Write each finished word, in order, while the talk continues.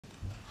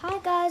Hi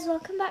guys,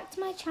 welcome back to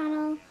my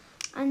channel,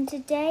 and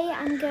today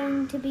I'm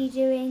going to be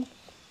doing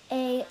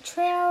a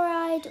trail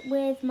ride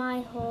with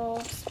my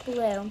horse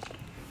Blue.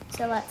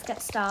 So let's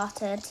get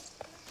started.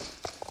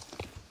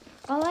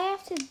 All I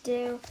have to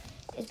do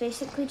is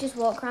basically just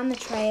walk around the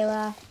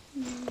trailer,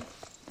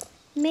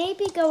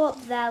 maybe go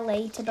up there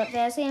later, but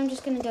firstly I'm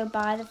just going to go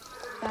by the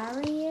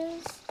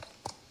barriers.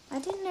 I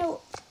didn't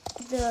know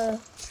the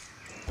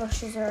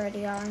bush is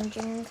already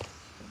oranging.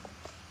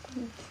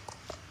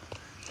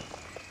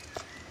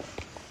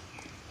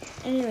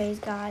 Anyways,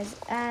 guys,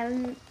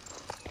 I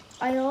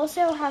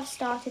also have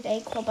started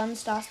a club on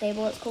Star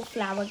Stable. It's called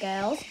Flower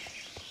Girls.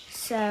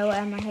 So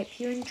I hope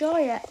you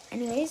enjoy it.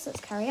 Anyways,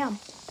 let's carry on.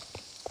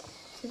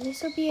 So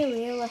this will be a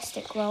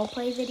realistic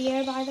roleplay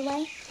video, by the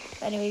way.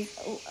 But anyways,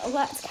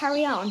 let's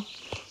carry on.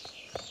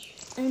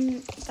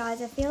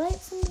 Guys, I feel like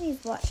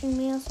somebody's watching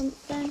me or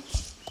something.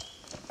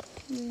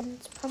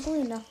 It's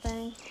probably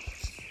nothing.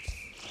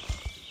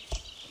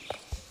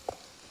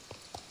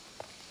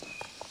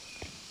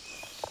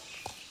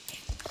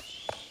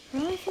 I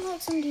really feel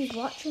like somebody's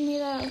watching me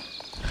though.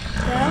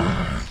 Girl?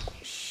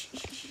 Shh,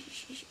 shh, shh,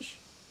 shh, shh.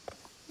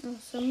 Oh,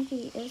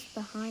 somebody is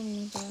behind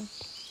me though.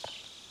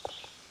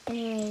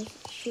 Anyways,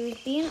 she was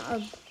being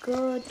a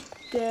good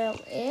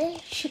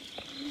girl-ish.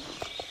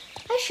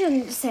 I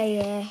shouldn't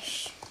say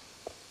ish.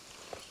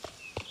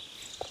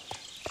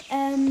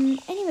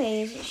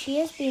 Anyways, she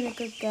is being a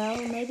good girl.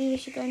 Maybe we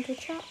should go into a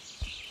trap.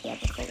 Yeah,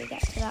 before we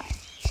get to that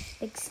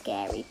big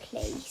scary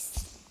place.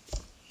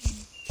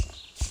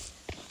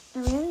 I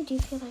really do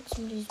feel like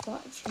somebody's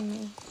watching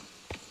me.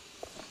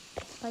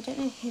 I don't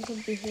know who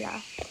could be here.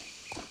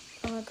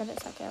 Oh my god,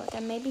 it's that girl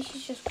again. Maybe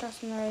she's just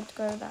crossing the road to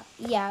go to that.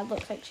 Yeah, it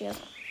looks like she is.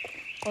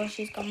 Or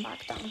she's gone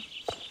back down.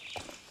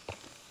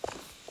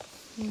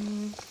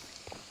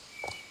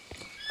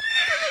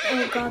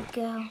 Oh god,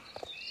 girl.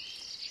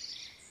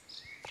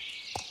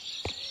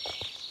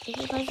 If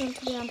you guys want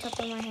to be on top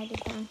of my head, you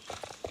can.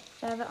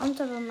 So I have it on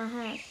top of my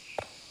head.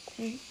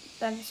 And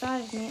by the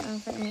side of me or in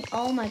front of me.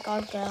 Oh my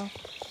god, girl.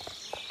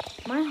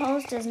 My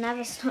horse does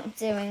never stop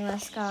doing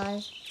this,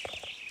 guys.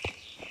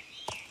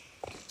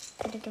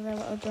 Gonna give her a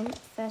little jump.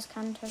 First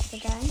canter of the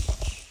day.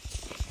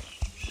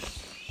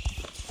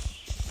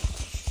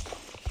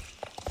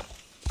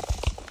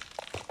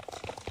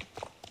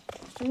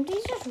 Somebody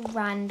just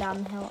ran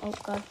down the hill. Oh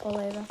god, fall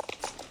over.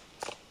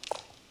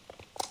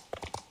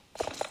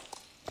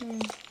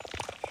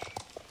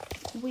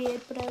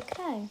 Weird, but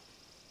okay.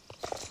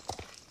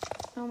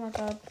 Oh my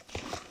god.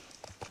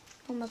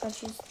 Oh my god,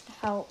 she's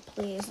help,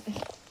 please.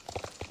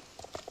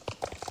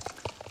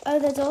 Oh,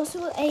 there's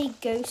also a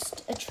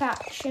ghost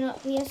attraction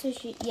up here, so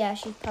she's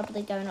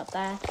probably going up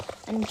there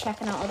and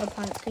checking out other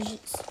plants because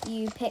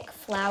you pick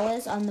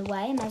flowers on the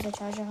way and there's a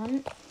treasure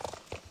hunt.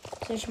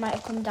 So she might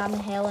have come down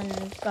the hill and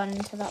gone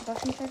into that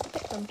bush and tried to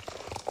pick them.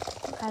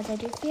 But guys, I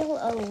do feel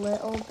a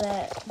little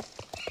bit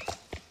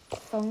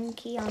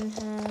funky on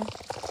her,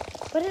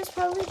 but it's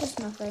probably just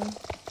nothing.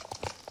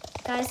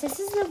 Guys, this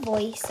is the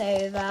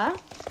voiceover.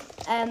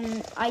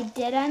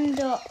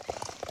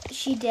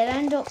 She did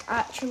end up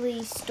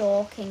actually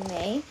stalking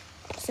me.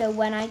 So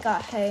when I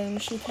got home,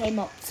 she came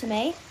up to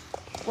me.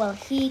 Well,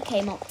 he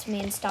came up to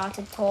me and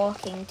started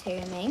talking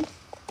to me.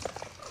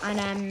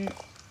 And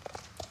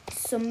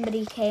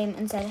somebody came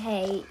and said,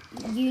 hey,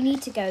 you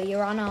need to go.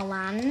 You're on our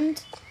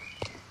land.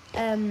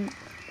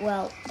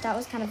 Well, that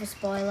was kind of a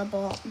spoiler,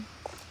 but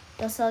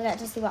you'll still get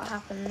to see what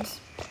happens.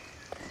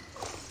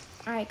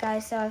 Alright,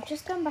 guys, so I've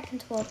just gone back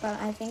into walk,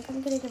 but I think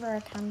I'm going to give her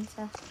a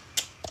canter.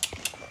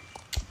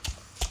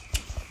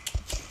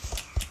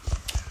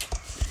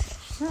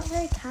 Not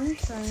very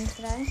cantering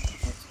today.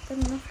 It's a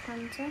good enough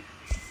canter.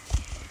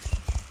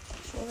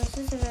 Well, this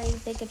is a very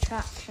big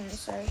attraction,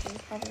 so she's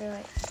probably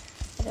like,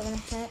 I don't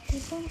want to hurt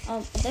people.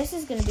 Oh, this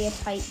is going to be a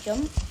tight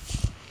jump.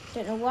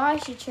 Don't know why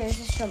she chose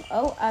this jump.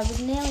 Oh, I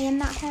was nearly in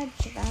that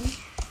hedge then.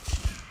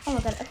 Oh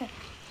my god, okay.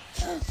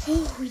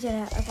 Oh, we did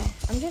it. Okay,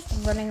 I'm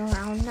just running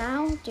around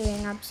now,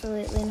 doing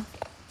absolutely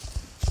nothing.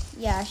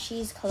 Yeah,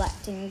 she's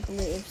collecting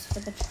grooves for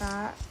the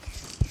track.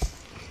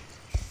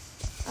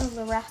 Oh,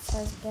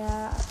 Loretta's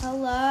there.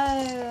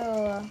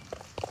 Hello.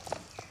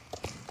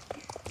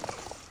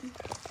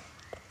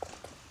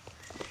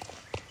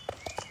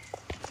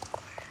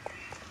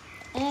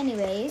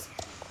 Anyways,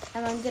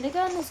 I'm going to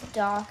go in this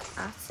dark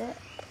attic.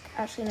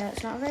 Actually, no,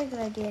 it's not a very good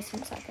idea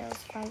since that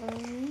girl's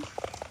following me.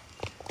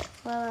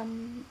 Well, I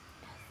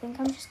think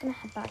I'm just going to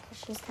head back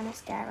because she's kind of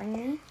scaring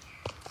me.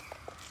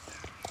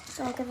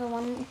 So I'll give her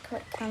one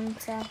quick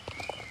canter.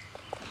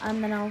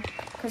 And then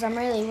because I'm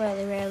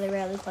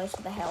really close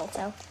to the hill,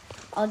 so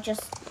I'll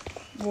just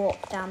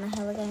walk down the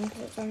hill again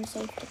because it's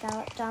unsafe to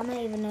gallop down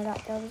there, even though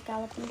that girl was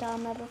galloping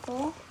down there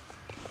before.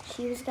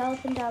 She was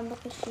galloping down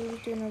because she was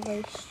doing a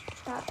race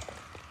track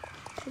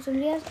for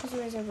somebody else because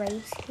there is a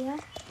race here,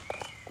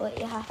 but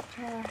you have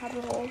to have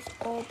a horse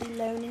or be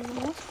loaning a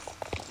horse.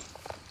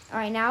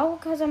 Alright, now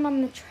because I'm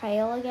on the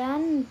trail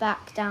again,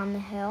 back down the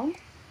hill,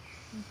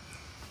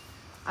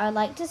 I would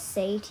like to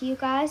say to you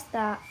guys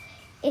that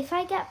if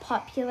I get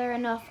popular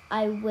enough,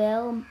 I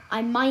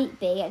might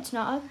be. It's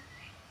not a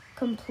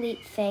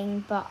complete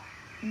thing, but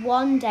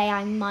one day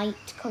I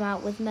might come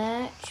out with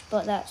merch,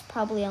 but that's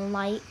probably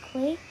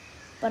unlikely.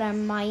 But I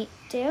might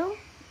do.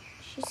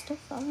 She's still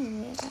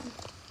following me again.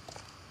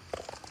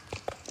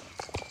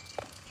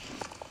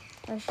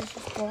 Oh, she's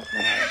just walking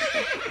away.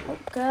 Oh,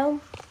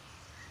 girl.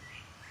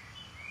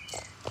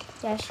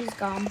 Yeah, she's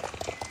gone.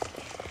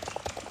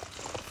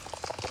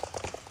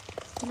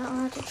 You're not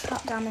allowed to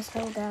trot down this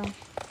hill, girl.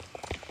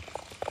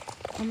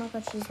 Oh my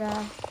god, she's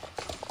there.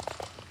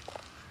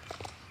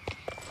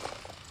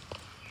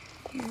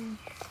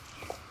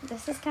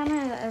 This is kind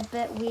of a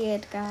bit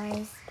weird,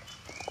 guys.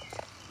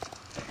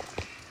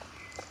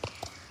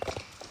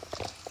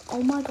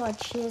 Oh my god,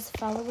 she is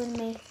following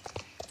me.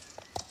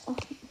 Oh.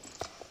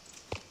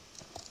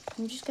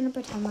 I'm just gonna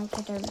pretend like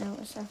I don't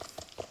notice her.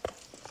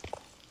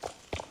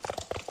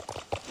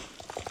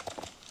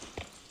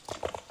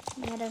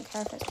 I don't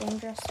care if it's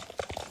dangerous.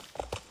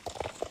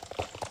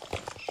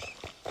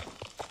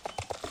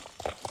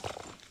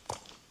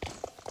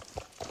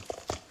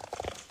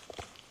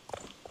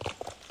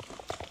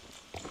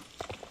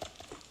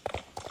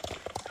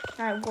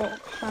 Alright, well,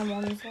 my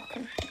mom's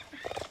looking.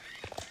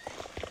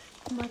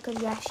 Oh my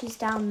god, yeah, she's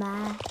down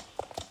there.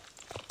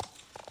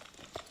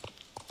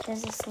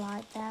 There's a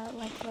slide there,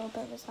 like a little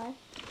bit of a slide.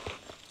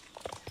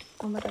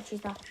 Oh my god, she's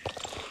back.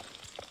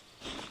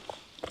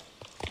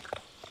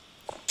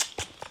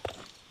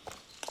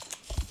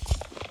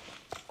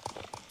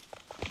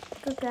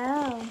 Good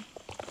girl.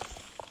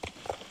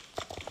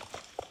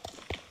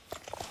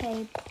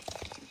 Okay.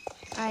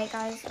 Alright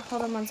guys,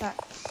 hold on one sec.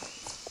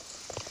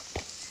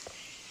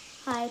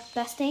 Hi,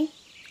 bestie.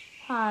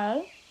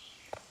 Hi.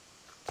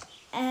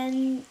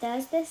 And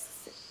there's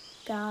this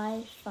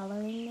guy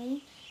following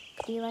me.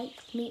 Could you like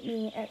meet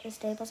me at the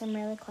stables? I'm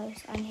really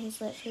close, and he's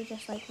literally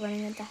just like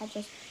running into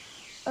hedges.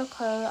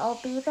 Okay, I'll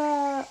be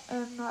there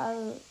in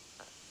like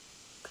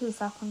 2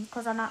 seconds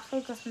because I'm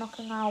actually just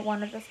knocking out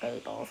one of the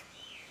stables.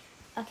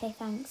 Okay,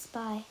 thanks.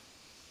 Bye.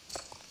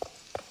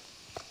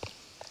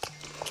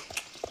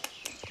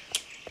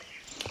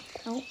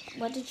 Oh,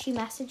 what did she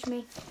message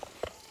me?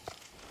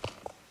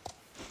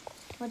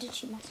 What did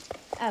she message?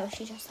 Oh,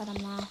 she just said I'm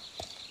there.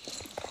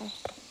 Okay.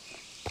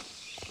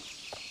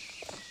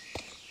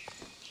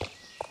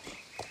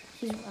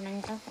 He's running.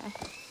 Okay.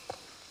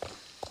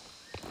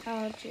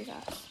 Oh,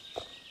 Jesus.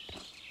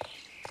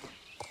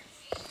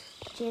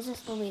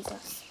 Jesus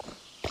Louises.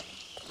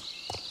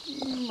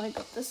 Oh my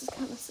god, this is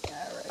kind of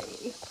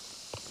scary.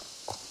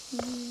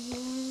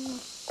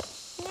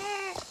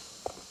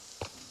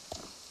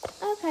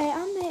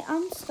 Okay,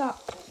 I'm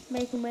stopped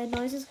making weird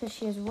noises because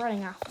she is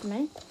running after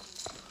me.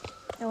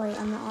 Oh wait,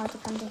 I'm not allowed to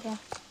come to here.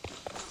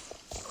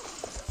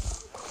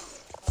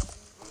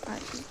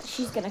 Right,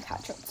 she's gonna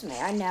catch up to me,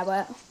 I know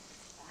it.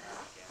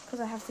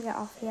 Because I have to get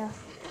off here.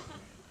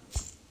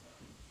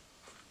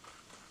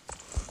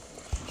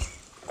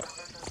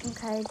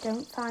 Okay,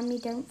 don't find me,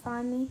 don't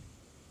find me.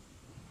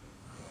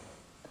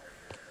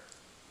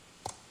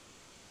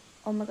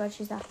 Oh my god,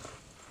 she's there.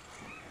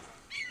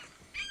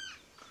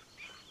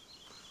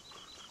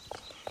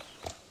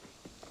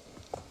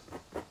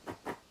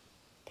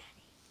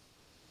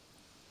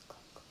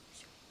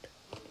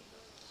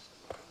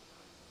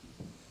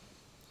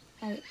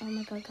 Right, oh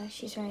my god, guys,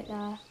 she's right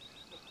there.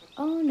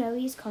 Oh no,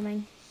 he's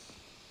coming.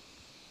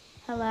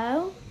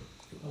 Hello?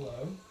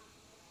 Hello.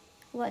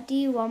 What do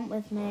you want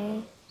with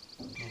me?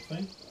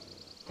 Nothing.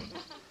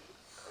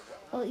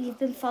 Well, you've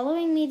been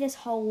following me this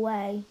whole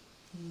way.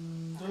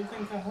 Don't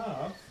think I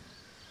have.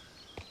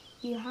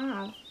 You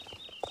have?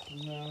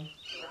 No.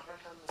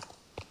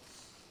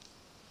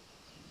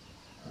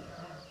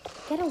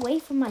 Get away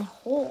from my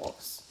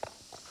horse.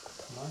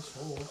 Nice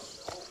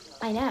horse.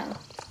 I know.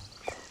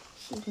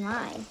 She's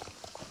mine.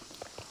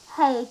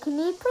 Hey, can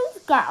you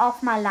please get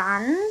off my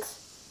land?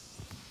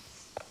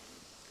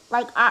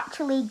 Like,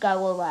 actually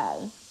go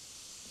away.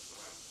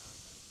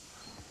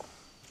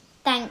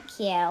 Thank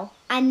you.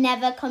 And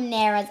never come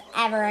near us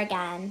ever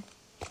again.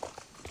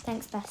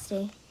 Thanks,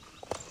 bestie.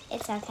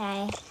 It's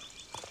okay.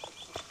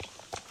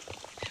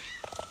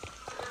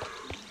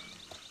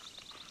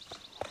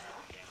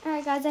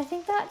 Alright guys, I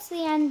think that's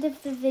the end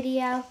of the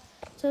video.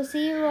 So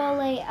see you all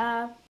later.